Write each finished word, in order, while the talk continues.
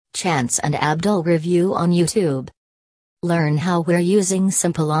Chance and Abdul review on YouTube. Learn how we're using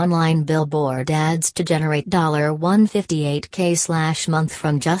simple online billboard ads to generate $158K/month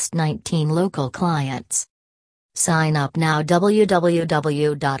from just 19 local clients. Sign up now.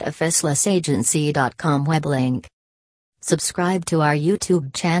 www.officelessagency.com web link. Subscribe to our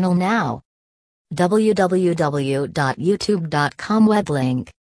YouTube channel now. www.youtube.com web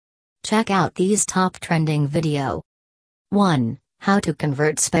link. Check out these top trending video. 1. How to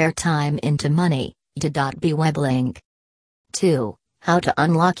convert spare time into money, to.b web link. 2. How to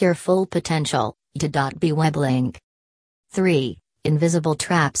unlock your full potential, to.b web link. 3. Invisible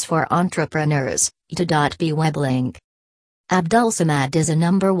traps for entrepreneurs, to.b web link. Abdul Samad is a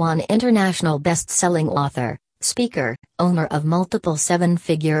 #1 international best-selling author, speaker, owner of multiple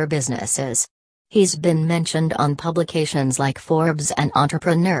seven-figure businesses. He's been mentioned on publications like Forbes and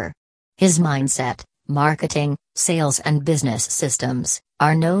Entrepreneur. His mindset, marketing, sales and business systems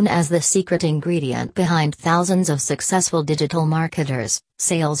are known as the secret ingredient behind thousands of successful digital marketers,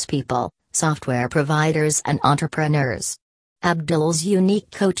 salespeople, software providers and entrepreneurs. Abdul's unique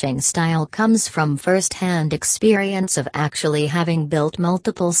coaching style comes from first-hand experience of actually having built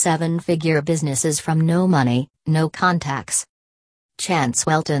multiple seven-figure businesses from no money, no contacts. Chance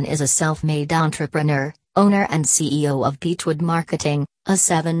Welton is a self-made entrepreneur, owner and CEO of Peachwood Marketing, a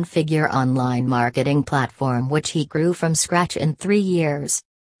seven-figure online marketing platform which he grew from scratch in 3 years.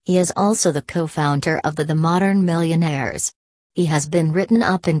 He is also the co-founder of The Modern Millionaires. He has been written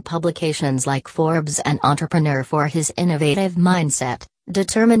up in publications like Forbes and Entrepreneur for his innovative mindset,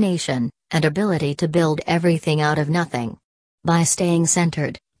 determination, and ability to build everything out of nothing. By staying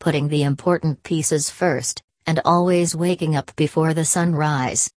centered, putting the important pieces first, and always waking up before the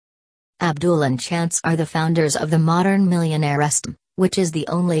sunrise. Abdul and Chance are the founders of The Modern Millionaires, which is the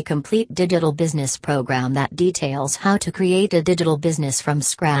only complete digital business program that details how to create a digital business from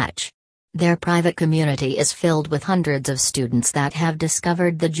scratch. Their private community is filled with hundreds of students that have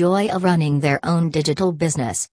discovered the joy of running their own digital business,